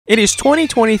It is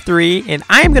 2023 and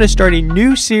I am going to start a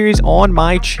new series on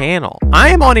my channel. I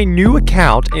am on a new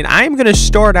account and I am going to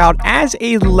start out as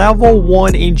a level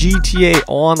 1 in GTA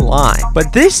Online.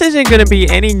 But this isn't going to be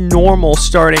any normal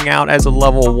starting out as a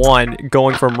level 1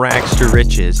 going from rags to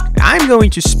riches. I'm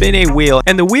going to spin a wheel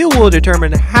and the wheel will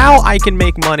determine how I can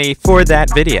make money for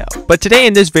that video. But today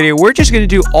in this video we're just going to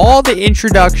do all the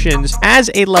introductions as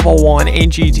a level 1 in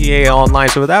GTA Online.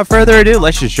 So without further ado,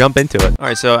 let's just jump into it.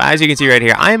 Alright, so as you can see right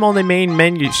here, I'm on the main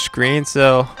menu screen,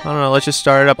 so I don't know, let's just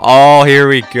start it up. Oh, here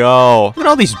we go. Look at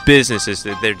all these businesses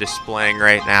that they're displaying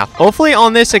right now. Hopefully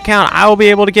on this account I will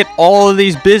be able to get all of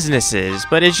these businesses,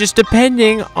 but it's just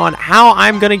depending on how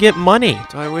I'm gonna get money.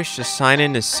 Do I wish to sign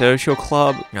into social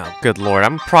club? Oh, good lord,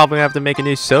 I'm probably gonna have to make a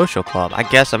new social club. I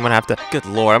guess I'm gonna have to, good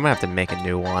lord, I'm gonna have to make a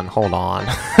new one. Hold on.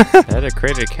 I had to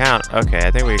create an account. Okay, I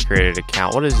think we created an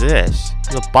account. What is this?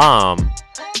 It's a bomb.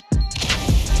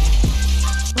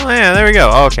 Oh yeah, there we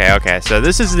go. Okay, so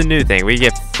this is the new thing. We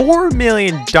get $4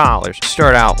 million to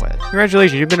start out with.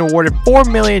 Congratulations, you've been awarded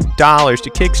 $4 million to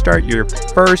kickstart your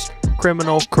first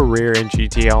criminal career in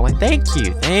GTA Online.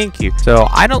 Thank you. So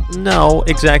I don't know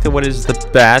exactly what is the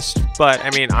best, but I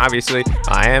mean, obviously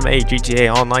I am a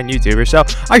GTA Online YouTuber, so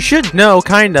I should know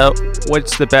kind of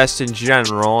what's the best in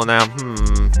general. Now,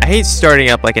 I hate starting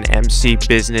up like an MC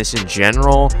business in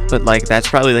general, but like that's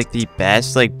probably like the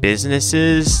best like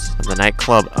businesses. The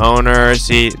nightclub owner,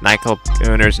 see, nightclub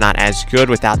owner's not as good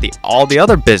without all the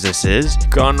other businesses.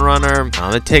 Gun runner,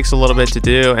 it takes a little bit to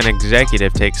do, and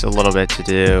executive takes a little bit to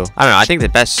do. I don't know, I think the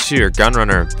best two are gun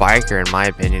runner and biker in my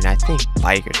opinion. I think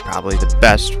biker's probably the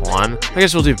best one. I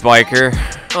guess we'll do biker.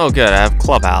 Oh good, I have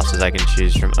clubhouses I can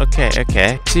choose from.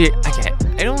 Okay. See,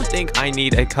 I don't think I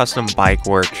need a custom bike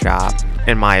workshop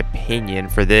in my opinion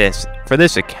for this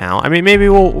account. I mean, maybe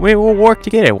we'll work to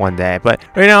get it one day, but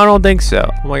right now I don't think so.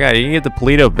 Oh my god, you can get the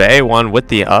Paleto Bay one with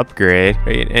the upgrade,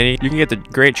 right? And you can get the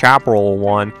Great Chaparral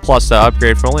one plus the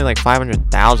upgrade for only like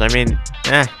 500,000. I mean,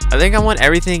 I think I want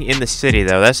everything in the city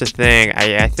though. That's the thing.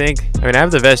 I mean, I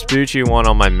have the Vespucci one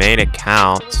on my main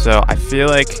account, so I feel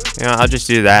like, you know, I'll just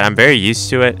do that. I'm very used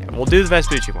to it. We'll do the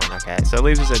Vespucci one. Okay, so it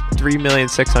leaves us at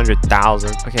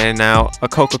 3,600,000. Okay, now a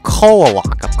Coca-Cola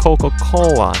lockup.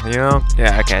 Coca-Cola, you know?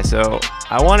 Yeah, okay, so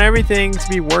I want everything to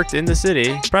be worked in the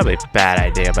city. Probably a bad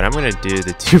idea, but I'm gonna do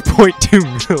the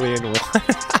 2.2 million one.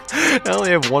 I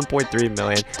only have 1.3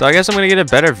 million, so I guess I'm gonna get a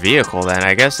better vehicle then.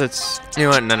 I guess it's, you know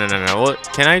what, no. Well,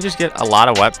 can I just get a lot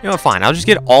of weapons? You know what, fine, I'll just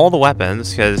get all the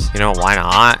weapons, because, you know, why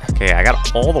not? Okay, I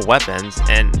got all the weapons,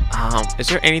 and is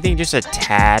there anything just a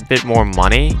tad bit more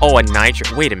money? Oh, a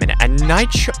nitro, wait a minute, a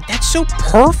nitro, that's so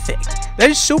perfect. That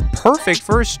is so perfect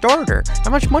for a starter. How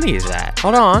much money is that?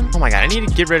 Hold on. Oh my god, I need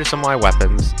to get rid of some of my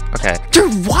weapons. Okay.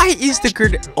 Dude, why is the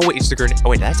grenade? Oh wait, it's the grenade. Oh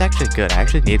wait, that's actually good. I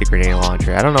actually need the grenade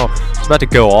launcher. I don't know. It's about to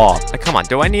go off. Like, come on,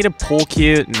 do I need a pool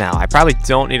cue? No, I probably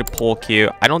don't need a pool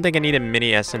cue. I don't think I need a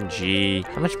mini SMG.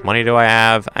 How much money do I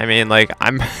have? I mean, like,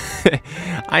 I'm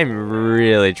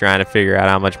really trying to figure out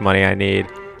how much money I need.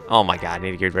 Oh my god, I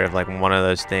need to get rid of like one of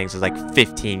those things. It's like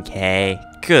 15k.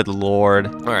 Good lord.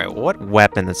 Alright, what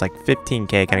weapon that's like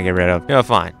 15k can I get rid of? You know,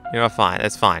 fine.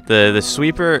 That's fine. The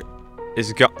sweeper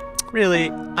is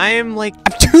really? I'm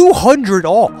 200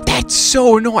 off. That's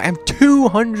so annoying. I'm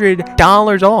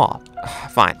 $200 off.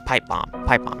 Fine. Pipe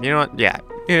bomb. You know what? Yeah.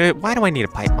 Why do I need a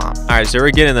pipe bomb? All right, so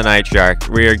we're getting the night shark.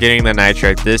 We are getting the night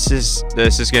shark. This is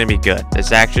gonna be good.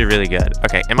 It's actually really good.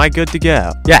 Okay, am I good to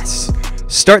go? Yes.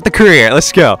 Start the career. Let's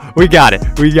go. We got it.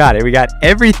 We got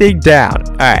everything down.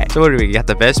 All right. So what do we got?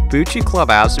 The Vespucci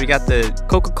clubhouse. We got the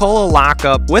Coca-Cola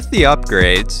lockup with the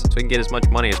upgrades, so we can get as much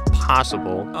money as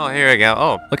possible. Oh, here we go.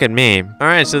 Oh, look at me. All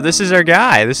right. So this is our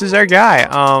guy.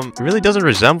 It really doesn't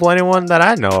resemble anyone that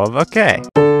I know of. Okay.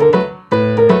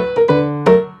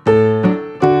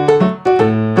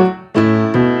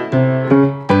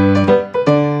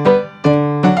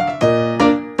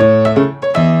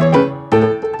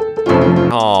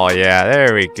 Yeah,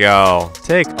 there we go.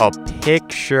 Take a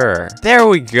picture. There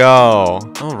we go.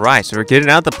 All right, so we're getting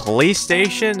out the police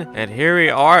station, and here we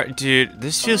are. Dude,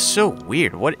 this feels so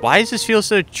weird. Why does this feel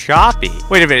so choppy?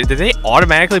 Wait a minute, did they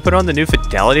automatically put on the new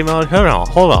fidelity mode?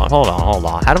 Hold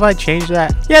on. How do I change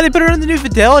that? Yeah, they put it on the new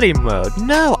fidelity mode.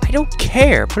 No, I don't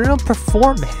care. Put it on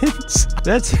performance.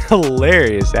 That's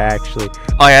hilarious, actually.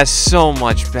 Oh yeah, so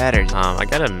much better. I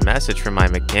got a message from my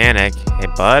mechanic. Hey,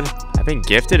 bud. I've been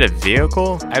gifted a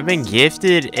vehicle. I've been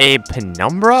gifted a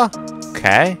Penumbra.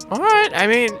 Okay. All right. I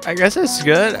mean, I guess that's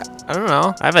good. I don't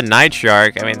know. I have a Night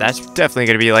Shark. I mean, that's definitely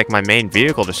going to be like my main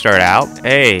vehicle to start out.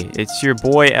 Hey, it's your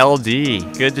boy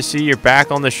LD. Good to see you're back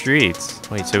on the streets.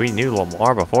 Wait, so we knew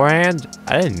Lamar beforehand?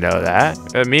 I didn't know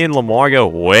that. Me and Lamar go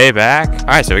way back. All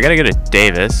right, so we got to go to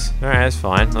Davis. All right, that's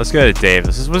fine. Let's go to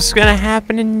Davis. This is what's going to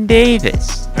happen in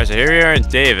Davis. All right, so here we are in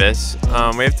Davis. We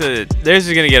have to... This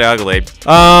is going to get ugly.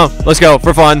 Let's go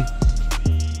for fun.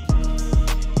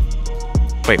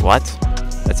 Wait, what?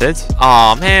 That's it?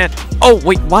 Oh man. Oh,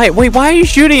 wait, why are you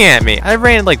shooting at me? I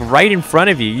ran like right in front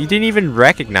of you. You didn't even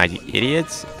recognize, you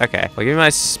idiots. Okay, well, give me my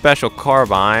special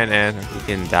carbine and you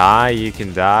can die, you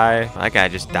can die. That guy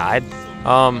just died.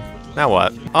 Now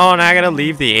what? Oh, now I gotta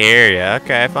leave the area.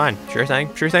 Okay, fine. Sure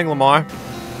thing, Lamar.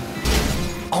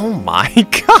 Oh my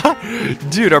god,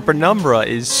 dude, our Penumbra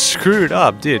is screwed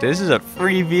up. Dude, this is a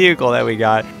free vehicle that we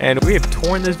got, and we have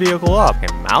torn this vehicle up. Okay,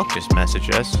 Malk just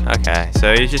messaged us. Okay,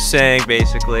 so he's just saying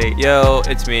basically, yo,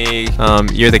 it's me.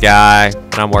 You're the guy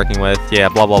that I'm working with. Yeah,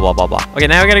 blah, blah, blah, blah, blah. Okay,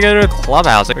 now we gotta go to a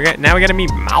clubhouse. Now we gotta meet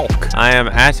Malk. I am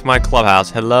at my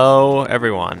clubhouse. Hello,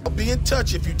 everyone. I'll be in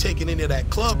touch if you're taking any of that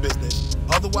club business.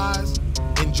 Otherwise,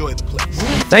 enjoy the place.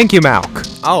 Thank you,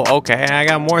 Malk. Oh, okay. I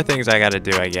got more things I gotta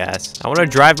do, I guess. I want to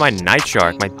drive my Night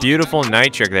Shark, my beautiful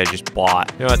Night Shark that I just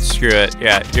bought. You know what? Screw it.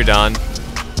 Yeah, you're done.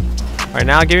 All right,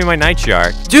 now give me my Night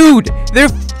Shark. Dude, they're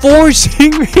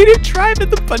forcing me to drive in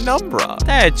the Penumbra.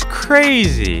 That's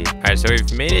crazy. All right, so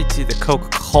we've made it to the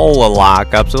Coca-Cola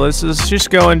lockup. So let's just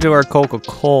go into our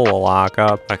Coca-Cola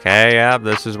lockup. Okay, yeah,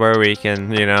 this is where we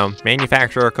can, you know,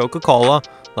 manufacture our Coca-Cola.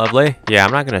 Lovely. Yeah,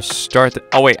 I'm not gonna start the...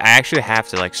 Oh, wait, I actually have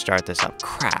to, like, start this up.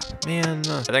 Crap, man.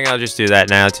 I think I'll just do that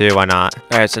now, too. Why not?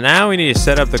 All right, so now we need to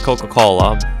set up the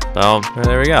Coca-Cola. So,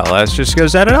 there we go. Let's just go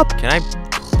set it up. Can I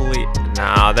please...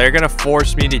 No, they're gonna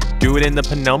force me to do it in the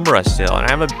Penumbra still. And I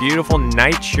have a beautiful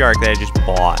Night Shark that I just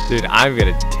bought. Dude, I'm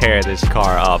gonna tear this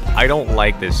car up. I don't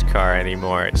like this car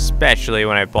anymore, especially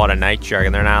when I bought a Night Shark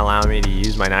and they're not allowing me to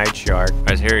use my Night Shark. All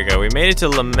right, so here we go. We made it to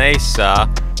La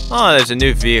Mesa. Oh, there's a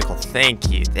new vehicle.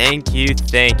 Thank you. Thank you.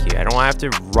 Thank you. I don't have to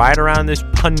ride around this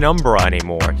Penumbra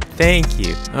anymore. Thank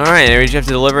you. All right, now we just have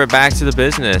to deliver it back to the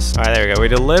business. All right, there we go. We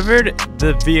delivered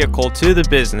the vehicle to the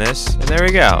business. And there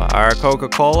we go. Our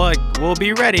Coca-Cola will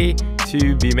be ready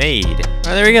to be made. All right,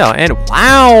 there we go. And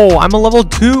wow, I'm a level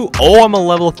 2. Oh, I'm a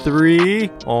level 3.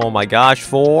 Oh my gosh,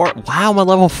 4. Wow, I'm a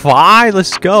level 5.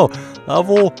 Let's go.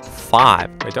 Level 5.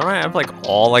 Wait, don't I have like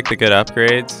all like the good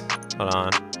upgrades? Hold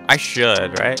on. I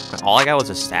should, right? All I got was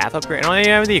a staff upgrade. I don't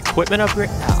even have the equipment upgrade.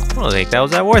 No, I don't think that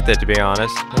was that worth it, to be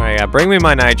honest. All right, yeah, bring me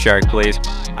my Night Shark, please.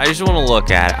 I just want to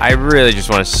look at it. I really just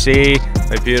want to see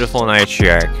my beautiful Night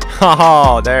Shark.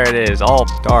 Oh, there it is, all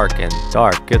dark and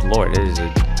dark. Good lord, it is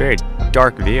a very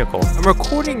dark vehicle. I'm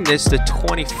recording this the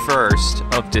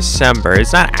 21st of December.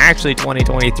 It's not actually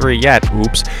 2023 yet.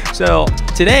 Oops. So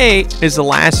today is the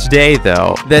last day,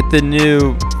 though, that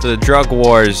the Drug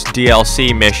Wars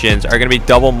DLC missions are going to be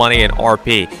double money in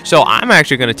RP. So I'm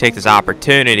actually going to take this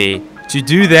opportunity to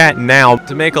do that now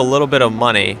to make a little bit of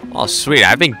money. Oh, sweet.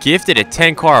 I've been gifted a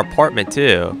 10-car apartment,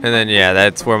 too. And then, yeah,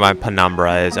 that's where my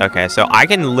Penumbra is. Okay, so I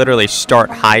can literally start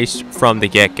heists from the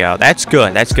get-go. That's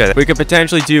good. That's good. We could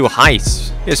potentially do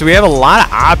heists. Yeah, so we have a lot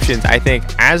of options, I think,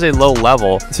 as a low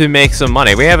level to make some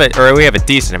money. We have a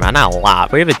decent amount. Not a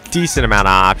lot. We have a decent amount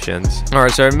of options. All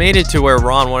right, so I made it to where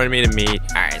Ron wanted me to meet.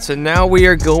 All right, so now we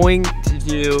are going to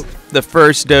do the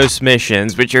first dose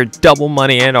missions, which are double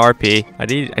money and RP. I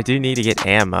do need to get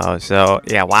ammo, so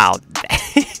yeah, wow.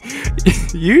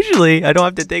 Usually I don't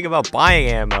have to think about buying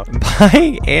ammo.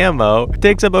 Buying ammo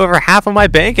takes up over half of my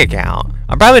bank account.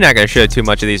 I'm probably not going to show too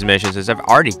much of these missions as I've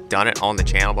already done it on the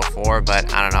channel before,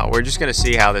 but I don't know. We're just going to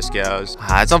see how this goes.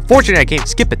 It's unfortunate I can't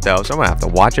skip it though, so I'm going to have to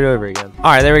watch it over again.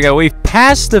 All right, there we go. We've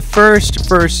passed the first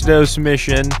dose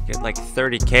mission. Get like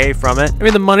 30K from it. I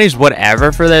mean, the money's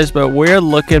whatever for this, but we're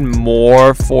looking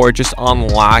more for just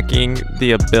unlocking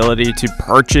the ability to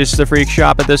purchase the Freak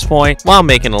Shop at this point while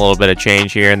making a little bit of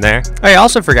change here and there. I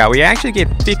also forgot we actually get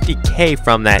 50K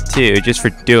from that too, just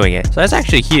for doing it. So that's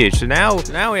actually huge. So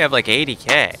now we have like 80K.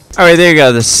 All right, there you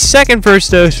go. The second first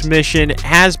dose mission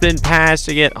has been passed.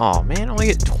 To get, oh man, I only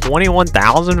get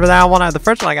 21,000 for that one. The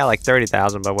first one I got like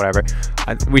 30,000, but whatever.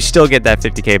 We still get that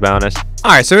 50K bonus.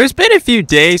 Alright, so it's been a few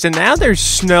days and now there's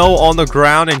snow on the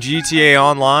ground in GTA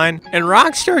Online, and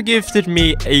Rockstar gifted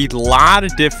me a lot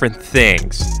of different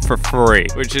things for free,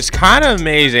 which is kind of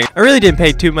amazing. I really didn't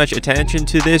pay too much attention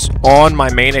to this on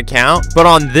my main account, but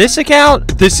on this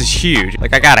account, this is huge.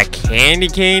 Like, I got a candy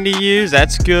cane to use,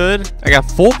 that's good. I got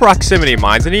full proximity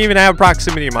mines. I didn't even have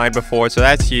proximity mine before, so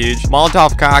that's huge.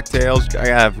 Molotov cocktails, I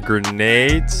have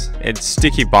grenades and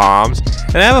sticky bombs,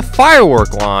 and I have a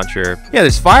firework launcher. Yeah,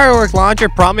 this firework launcher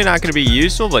probably not going to be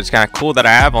useful, but it's kind of cool that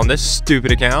I have on this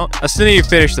stupid account. I still need to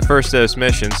finish the first dose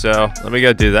mission, so let me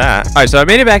go do that. All right, so I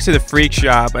made it back to the freak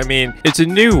shop. I mean, it's a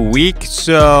new week,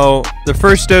 so the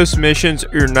first dose missions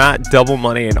are not double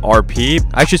money in RP.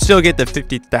 I should still get the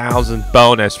 50,000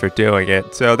 bonus for doing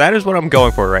it, so that is what I'm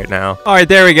going for right now. All right,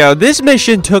 there we go. This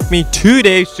mission took me 2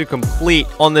 days to complete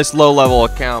on this low level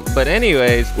account, but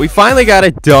anyways, we finally got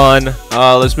it done.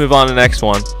 Let's move on to the next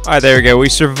one. All right, there we go. We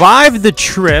survived the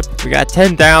trip. We got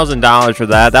 $10,000 for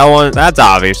that. That's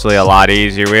obviously a lot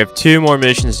easier. We have 2 more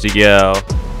missions to go.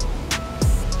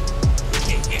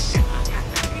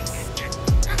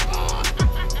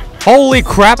 Holy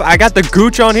crap, I got the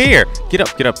gooch on here. Get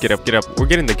up, get up, get up, get up. We're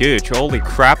getting the gooch. Holy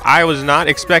crap, I was not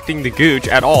expecting the gooch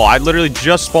at all. I literally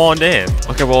just spawned in.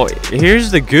 Okay, well,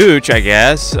 here's the gooch, I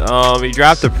guess. He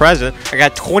dropped the present. I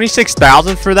got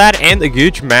 26,000 for that and the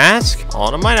gooch mask.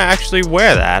 Oh, I might actually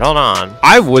wear that. Hold on.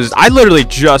 I literally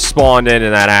just spawned in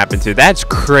and that happened too. That's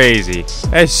crazy.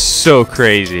 That's so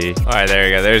crazy. All right, there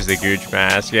we go. There's the gooch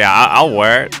mask. Yeah, I'll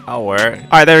wear it. I'll wear it.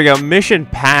 All right, there we go. Mission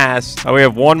passed. We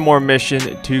have 1 more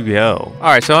mission to go. All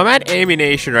right, so I'm at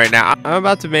Ammu-Nation right now. I'm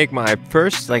about to make my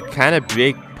first, like, kind of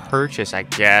big purchase, I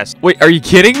guess. Wait, are you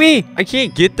kidding me? I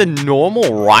can't get the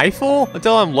normal rifle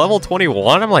until I'm level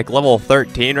 21. I'm like level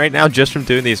 13 right now just from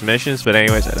doing these missions. But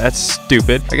anyways, that's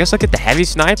stupid. I guess I'll get the heavy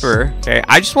sniper. Okay,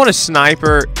 I just want a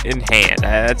sniper in hand.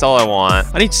 That's all I want.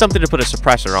 I need something to put a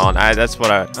suppressor on. That's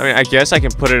what I mean, I guess I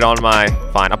can put it on my,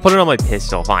 fine, I'll put it on my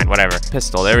pistol. Fine, whatever.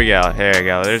 Pistol, there we go. There we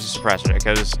go. There's a suppressor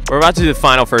because we're about to do the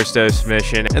final first dose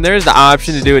mission. And there's the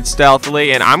option to do it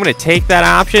stealthily. And I'm going to take that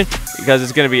option because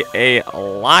it's going to be a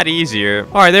lot easier.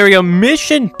 All right, there we go.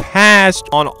 Mission passed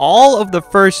on all of the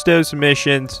first dose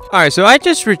missions. All right, so I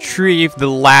just retrieved the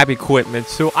lab equipment,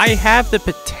 so I have the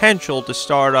potential to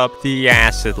start up the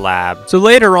acid lab. So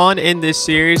later on in this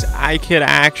series, I could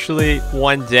actually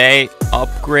one day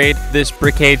upgrade this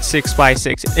Brickade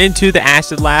 6x6 into the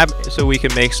acid lab so we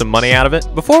can make some money out of it.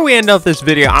 Before we end off this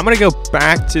video, I'm gonna go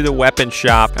back to the weapon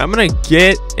shop. I'm gonna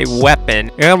get a weapon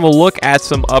and I'm gonna look at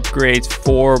some upgrades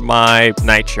for my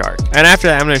Night Shark. And after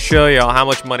that, I'm gonna show you how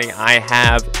much money I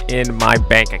have in my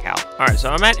bank account. All right, so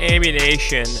I'm at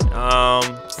Ammu-Nation.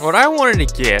 What I wanted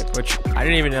to get, which I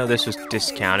didn't even know this was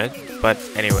discounted, but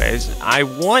anyways, I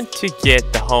want to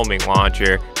get the homing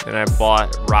launcher, and I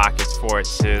bought rockets for it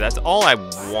too. That's all I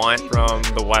want from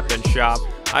the weapon shop.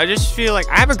 I just feel like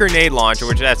I have a grenade launcher,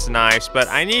 which that's nice, but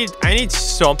I need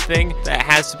something that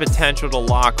has the potential to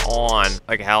lock on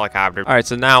like a helicopter. All right,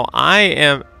 so now I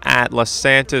am at Los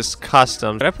Santos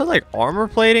Customs. Did I put like armor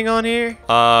plating on here?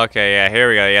 Okay, yeah, here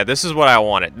we go. Yeah, this is what I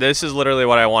wanted. This is literally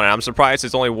what I wanted. I'm surprised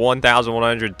it's only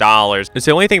 $1,100. It's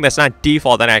the only thing that's not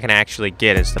default that I can actually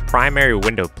get is the primary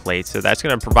window plate. So that's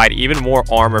going to provide even more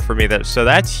armor for me. So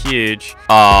that's huge.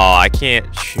 Oh, I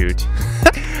can't shoot.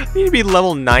 I need to be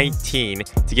level 19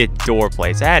 to get door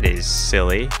plates. That is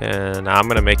silly. And I'm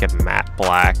going to make it matte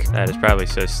black. That is probably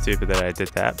so stupid that I did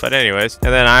that. But anyways,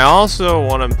 and then I also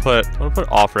want to put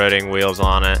off-roading wheels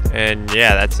on it. And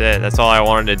yeah, that's it. That's all I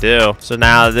wanted to do. So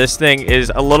now this thing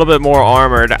is a little bit more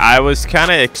armored. I was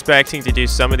kind of expecting to do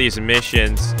some of these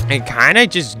missions and kind of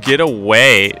just get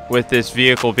away with this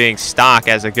vehicle being stock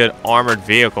as a good armored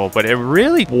vehicle, but it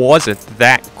really wasn't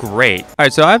that great. All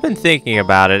right, so I've been thinking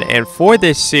about it, and for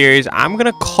this series, I'm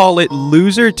gonna call it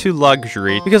Loser to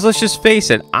Luxury, because let's just face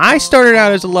it, I started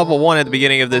out as a level 1 at the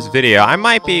beginning of this video. I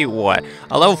might be, what,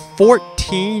 a level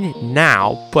 14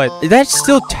 now, but that's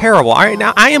still terrible. All right,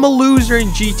 now I am a loser in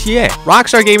GTA.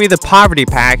 Rockstar gave me the poverty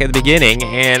pack at the beginning,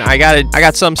 and I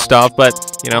got some stuff, but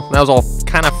you know, that was all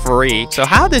kind of free. So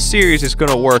how this series is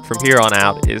going to work from here on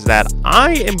out is that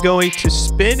I am going to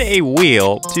spin a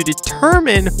wheel to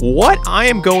determine what I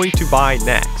am going to buy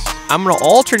next. I'm going to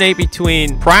alternate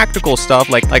between practical stuff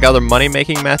like other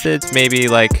money-making methods, maybe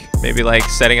like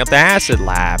setting up the acid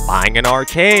lab, buying an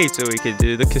arcade so we could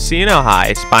do the casino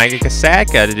heist, buying a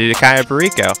Kaseka to do the Cayo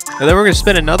Perico. And then we're going to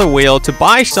spin another wheel to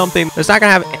buy something that's not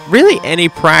going to have really any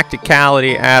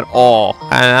practicality at all.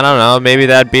 And I don't know, maybe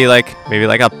that'd be maybe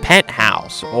like a penthouse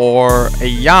house or a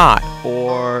yacht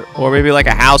or maybe like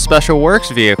a house special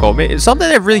works vehicle. It's something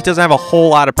that really doesn't have a whole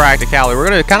lot of practicality. We're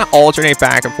going to kind of alternate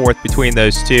back and forth between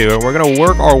those two, and we're going to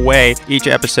work our way each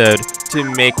episode to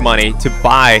make money to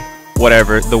buy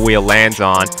whatever the wheel lands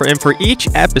on. And for each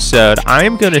episode,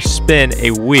 I'm going to spin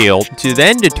a wheel to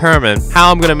then determine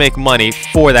how I'm going to make money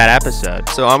for that episode.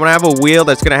 So I'm going to have a wheel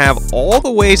that's going to have all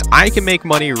the ways I can make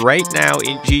money right now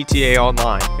in GTA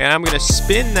Online. And I'm going to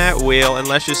spin that wheel, and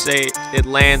let's just say it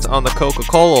lands on the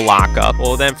Coca-Cola lockup.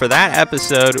 Well, then for that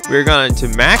episode, we're going to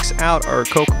max out our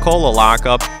Coca-Cola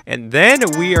lockup, and then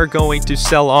we are going to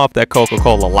sell off that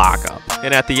Coca-Cola lockup.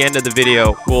 And at the end of the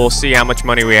video, we'll see how much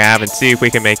money we have and see if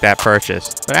we can make that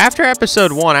purchase. But after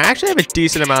episode 1, I actually have a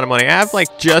decent amount of money. I have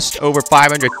like just over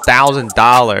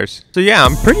 $500,000. So yeah,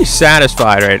 I'm pretty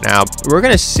satisfied right now. We're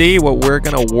going to see what we're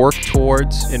going to work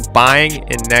towards in buying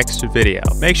in next video.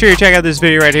 Make sure you check out this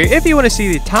video right here if you want to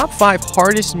see the top 5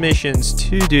 hardest missions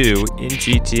to do in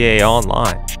GTA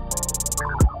Online.